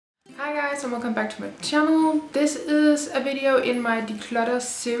Hi guys and welcome back to my channel. This is a video in my Declutter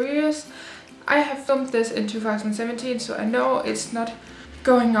series. I have filmed this in 2017, so I know it's not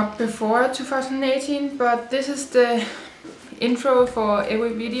going up before 2018, but this is the intro for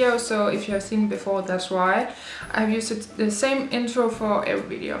every video, so if you have seen before, that's why. I've used the same intro for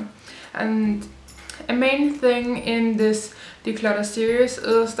every video. And a main thing in this Declutter series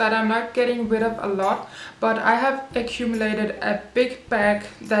is that I'm not getting rid of a lot, but I have accumulated a big bag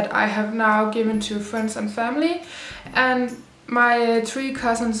that I have now given to friends and family, and my 3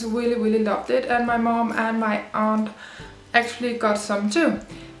 cousins really loved it, and my mom and my aunt actually got some too.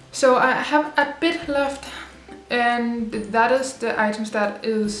 So I have a bit left, and that is the items that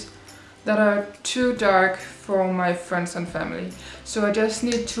are too dark for my friends and family. So I just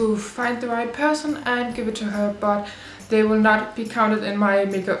need to find the right person and give it to her, but they will not be counted in my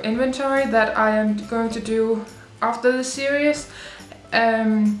makeup inventory that I am going to do after the series.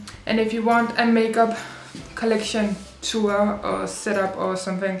 And if you want a makeup collection tour or setup or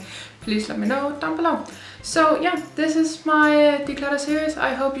something, please let me know down below. So yeah, this is my Declutter series.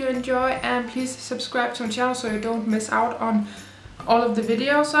 I hope you enjoy, and please subscribe to my channel so you don't miss out on all of the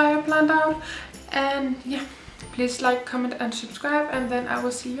videos I have planned out. And yeah, please like, comment and subscribe, and then I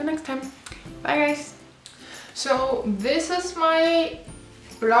will see you next time. Bye guys! So this is my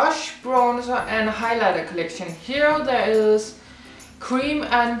blush, bronzer and highlighter collection. Here there is cream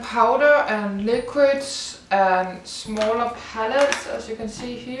and powder and liquids and smaller palettes, as you can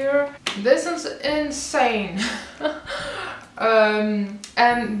see here. This is insane.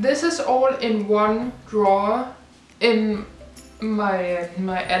 And this is all in one drawer in my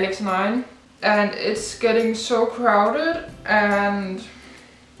Alex 9, and it's getting so crowded and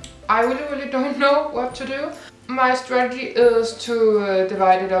I really don't know what to do. My strategy is to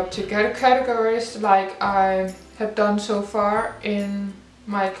divide it up to categories like I have done so far in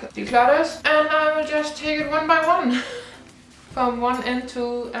my declutters, and I will just take it one by one from one end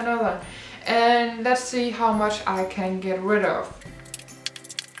to another, and let's see how much I can get rid of.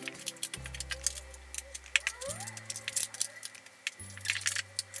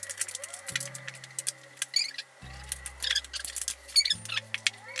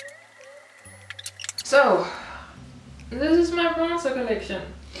 So, this is my bronzer collection.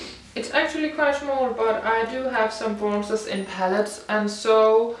 It's actually quite small, but I do have some bronzers in palettes, and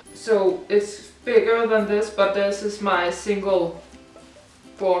so it's bigger than this, but this is my single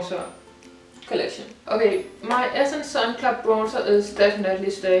bronzer collection. Okay, my Essence Sun Club bronzer is definitely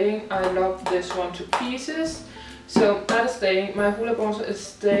staying. I love this one to pieces, so that is staying. My Hoola bronzer is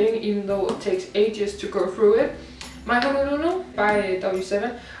staying, even though it takes ages to go through it. My Honolulu by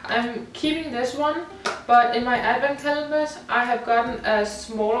W7, I'm keeping this one, but in my advent calendars I have gotten a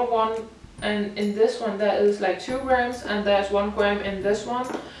smaller one, and in this one there is like 2 grams and there's 1 gram in this one.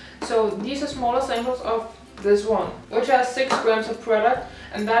 So these are smaller samples of this one, which has 6 grams of product,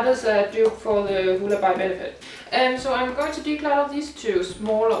 and that is a dupe for the Hoola by Benefit. And so I'm going to declutter these 2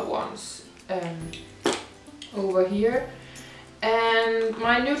 smaller ones over here. And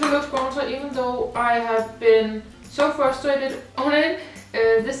my Nutrilux bronzer, even though I have been so frustrated on it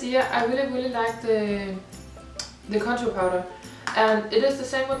this year, I really like the contour powder, and it is the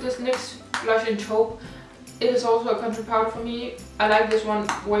same with this NYX blush in taupe. It is also a contour powder for me. I like this one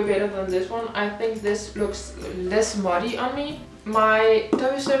way better than this one. I think this looks less muddy on me. My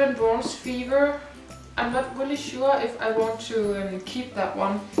W7 Bronze Fever, I'm not really sure if I want to keep that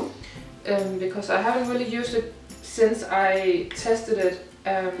one, because I haven't really used it since I tested it.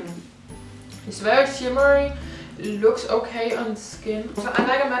 It's very shimmery. It looks okay on the skin. So I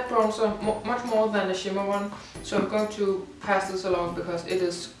like a matte bronzer much more than a shimmer one, so I'm going to pass this along because it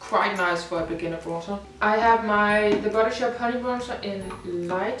is quite nice for a beginner bronzer. I have the Body Shop Honey Bronzer in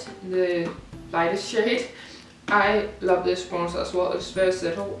light, the lightest shade. I love this bronzer as well. It's very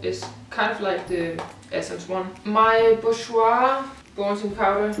subtle. It's kind of like the Essence one. My Bourjois bronzing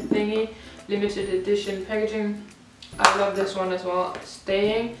powder thingy, limited edition packaging. I love this one as well,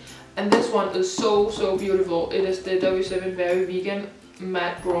 staying. And this one is so beautiful. It is the W7 Very Vegan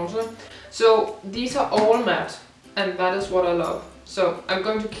Matte Bronzer. So these are all matte, and that is what I love. So I'm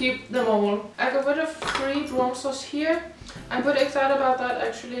going to keep them all. I got rid of 3 bronzers here. I'm pretty excited about that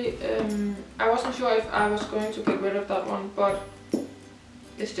actually. I wasn't sure if I was going to get rid of that one, but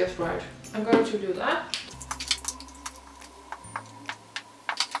it's just right. I'm going to do that.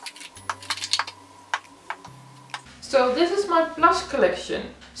 So this is my blush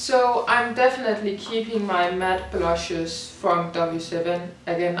collection. So I'm definitely keeping my matte blushes from W7.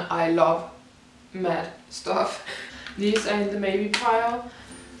 Again, I love matte stuff. These are in the maybe pile.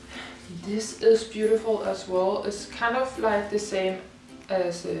 This is beautiful as well. It's kind of like the same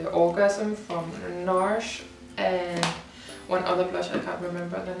as Orgasm from NARS, and one other blush I can't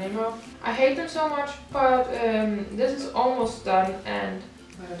remember the name of. I hate them so much, but this is almost done, and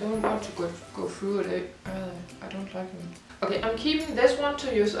I don't want to go through it. I don't like them. Okay, I'm keeping this one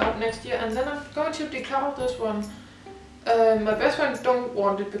to use up next year, and then I'm going to declutter this one. My best friend don't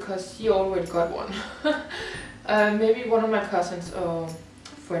want it because he already got one. Maybe one of my cousins or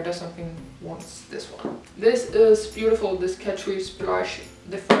friend or something wants this one. This is beautiful, this Catrice blush.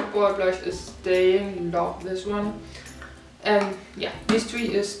 The Fat Boy blush is staying, love this one. And yeah, these three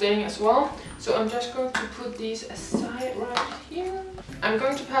is staying as well. So I'm just going to put these aside right here. I'm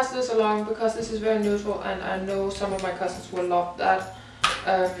going to pass this along because this is very neutral and I know some of my cousins will love that.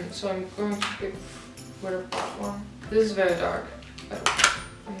 So I'm going to get rid of that one. This is very dark.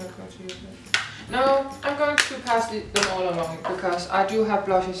 I'm not going to use it. No, I'm going to pass them all along because I do have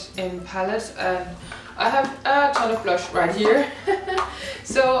blushes in palettes and I have a ton of blush right here.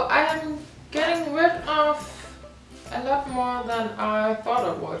 So I am getting rid of a lot more than I thought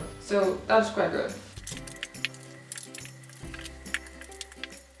I would. So that's quite good.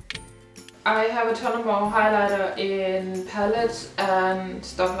 I have a ton of more highlighter in palettes and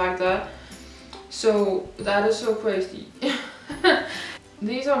stuff like that. So that is so crazy.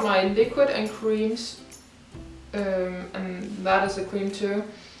 These are my liquid and creams, and that is a cream too.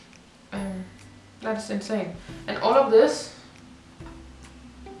 That is insane. And all of this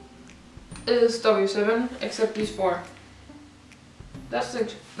is W7 except these four. That's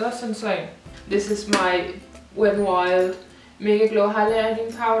insane. This is my Wet n Wild Mega Glow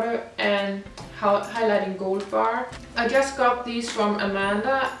highlighting powder and highlighting gold bar. I just got these from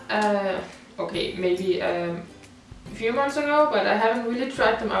Amanda. Okay, maybe a few months ago, but I haven't really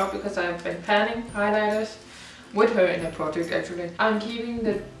tried them out because I've been panning highlighters with her in a project actually. I'm keeping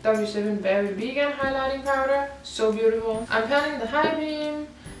the W7 Berry Vegan highlighting powder, so beautiful. I'm panning the High Beam,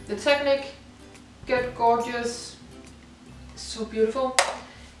 the Technic Get Gorgeous, so beautiful.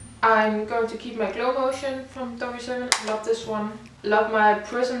 I'm going to keep my Glow Motion from W7, love this one. Love my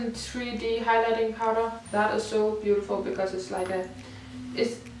Prism 3D highlighting powder, that is so beautiful because it's like a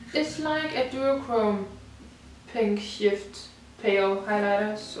duochrome pink shift pale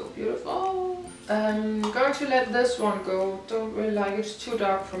highlighter, so beautiful. I'm going to let this one go, don't really like it, it's too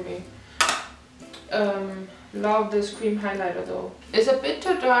dark for me. Love this cream highlighter though. It's a bit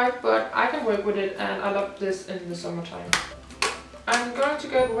too dark, but I can work with it and I love this in the summertime. I'm going to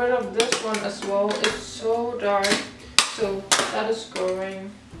get rid of this one as well, it's so dark, so that is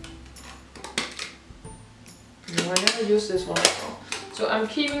going. No, I never use this one at all. So I'm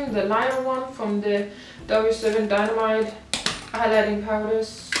keeping the lighter one from the W7 Dynamite highlighting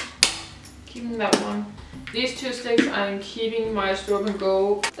powders. Keeping that one. These two sticks I'm keeping my Strobe and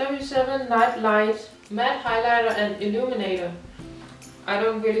Go W7 Night Light Matte Highlighter and Illuminator. I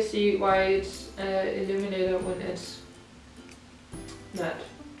don't really see why it's illuminator when it's matte.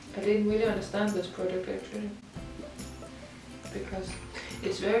 I didn't really understand this product actually. Because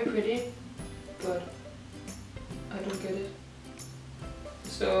it's very pretty, but I don't get it.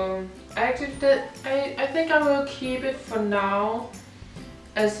 So I think I will keep it for now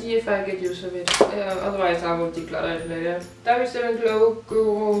and see if I get use of it. Otherwise I will declutter it later. W7 Glow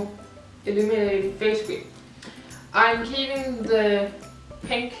Guru Illuminating Face Cream. I'm keeping the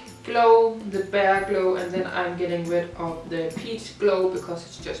pink glow, the bear glow, and then I'm getting rid of the peach glow because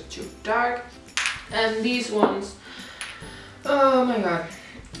it's just too dark. And these ones, oh my god,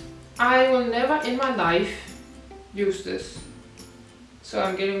 I will never in my life use this. So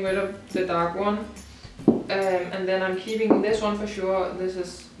I'm getting rid of the dark one, and then I'm keeping this one for sure. This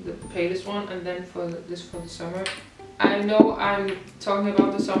is the palest one, and then for the summer. I know I'm talking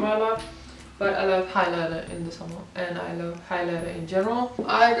about the summer a lot, but I love highlighter in the summer, and I love highlighter in general.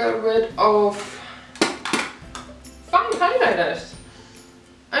 I got rid of 5 highlighters.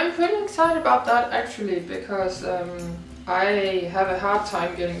 I'm pretty excited about that actually, because I have a hard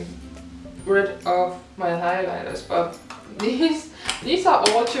time getting rid of my highlighters, but these are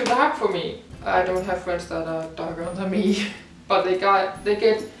all too dark for me. I don't have friends that are darker than me, but they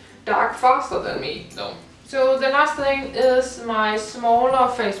get dark faster than me though. So the last thing is my smaller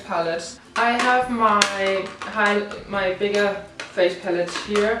face palettes. I have my bigger face palettes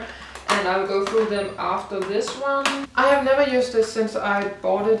here, and I'll go through them after this one. I have never used this since I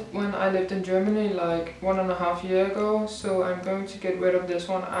bought it when I lived in Germany like 1.5 years ago, so I'm going to get rid of this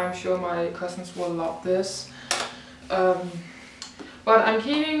one. I'm sure my cousins will love this. But I'm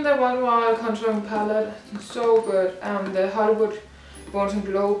keeping the Wet n Wild contouring palette, it's so good. The Hollywood Bones and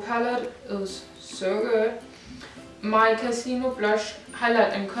Glow palette is so good. My Casino Blush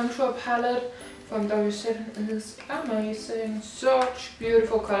Highlight and Contour palette from W7 is amazing. Such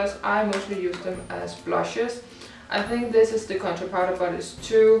beautiful colors. I mostly use them as blushes. I think this is the contour powder, but it's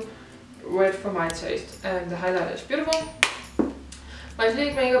too red for my taste. And the highlighter is beautiful. My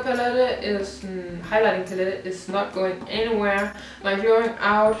sleek makeup palette is highlighting palette is not going anywhere. My Going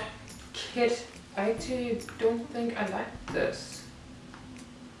Out kit, I actually don't think I like this.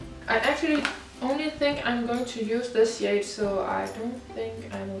 I actually only think I'm going to use this shade, so I don't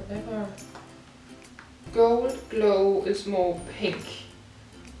think I will ever. Gold Glow is more pink.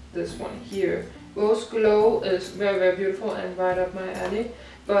 This one here. Rose Glow is very, very beautiful and right up my alley,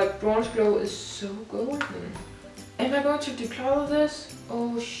 but Bronze Glow is so golden. Am I going to declutter this?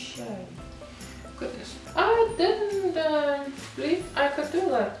 Oh shit. Goodness. I didn't believe I could do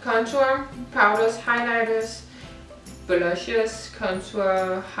that. Contour, powders, highlighters, blushes,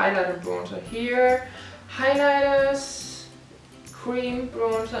 contour, highlighter, bronzer here, highlighters, cream,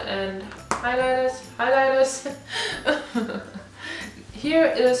 bronzer, and highlighters. Here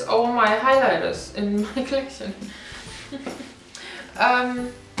is all my highlighters in my collection.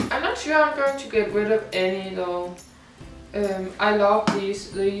 I'm not sure I'm going to get rid of any though. I love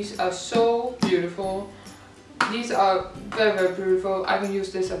these. These are so beautiful. These are very, very beautiful. I can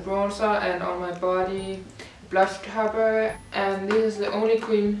use this as bronzer and on my body, blush topper, and this is the only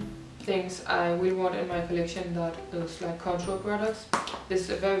cream things I really want in my collection that is like contour products. This is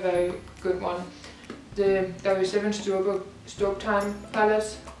a very, very good one. The W7 Stroke Time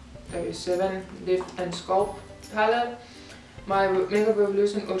palette, W7 Lift and Sculpt palette, my Makeup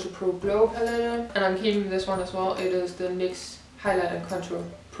Revolution Ultra Pro Glow palette, and I'm keeping this one as well. It is the NYX Highlight and Contour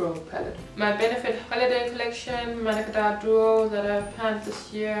Pro palette. My Benefit Holiday Collection, Manakadar Duo that I've had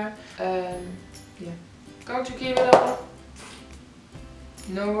this year. Yeah, going to keep it all.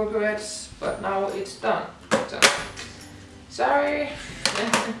 No regrets, but now it's done. So, sorry.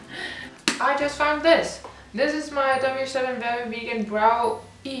 I just found this. This is my W7 Very Vegan Brow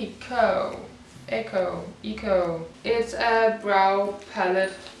Eco. It's a brow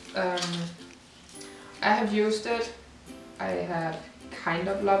palette. I have used it. I have kind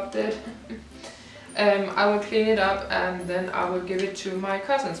of loved it. I will clean it up and then I will give it to my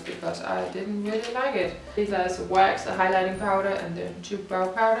cousins because I didn't really like it. It has wax, a highlighting powder, and then 2 brow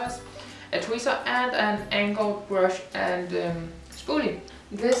powders, a tweezer, and an angled brush and spoolie.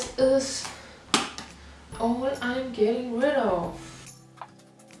 This is all I'm getting rid of.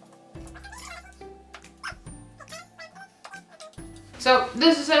 So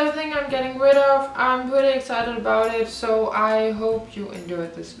this is everything I'm getting rid of. I'm pretty excited about it, so I hope you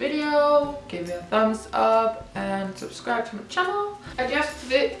enjoyed this video. Give it a thumbs up and subscribe to my channel. I just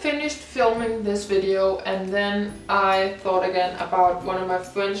finished filming this video and then I thought again about one of my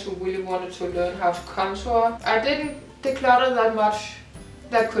friends who really wanted to learn how to contour. I didn't declutter that much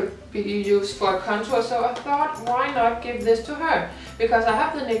that could be used for a contour, so I thought why not give this to her, because I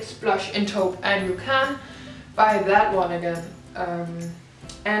have the NYX blush in taupe and you can buy that one again.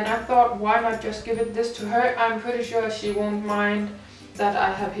 And I thought why not just give this to her. I'm pretty sure she won't mind that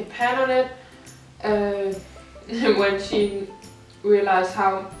I have hit pan on it when she realizes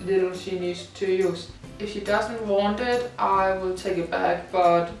how little she needs to use. If she doesn't want it, I will take it back,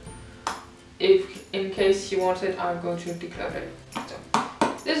 but if in case she wants it, I'm going to declutter it. So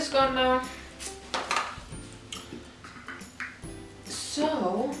this is gone now.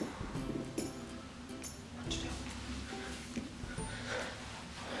 So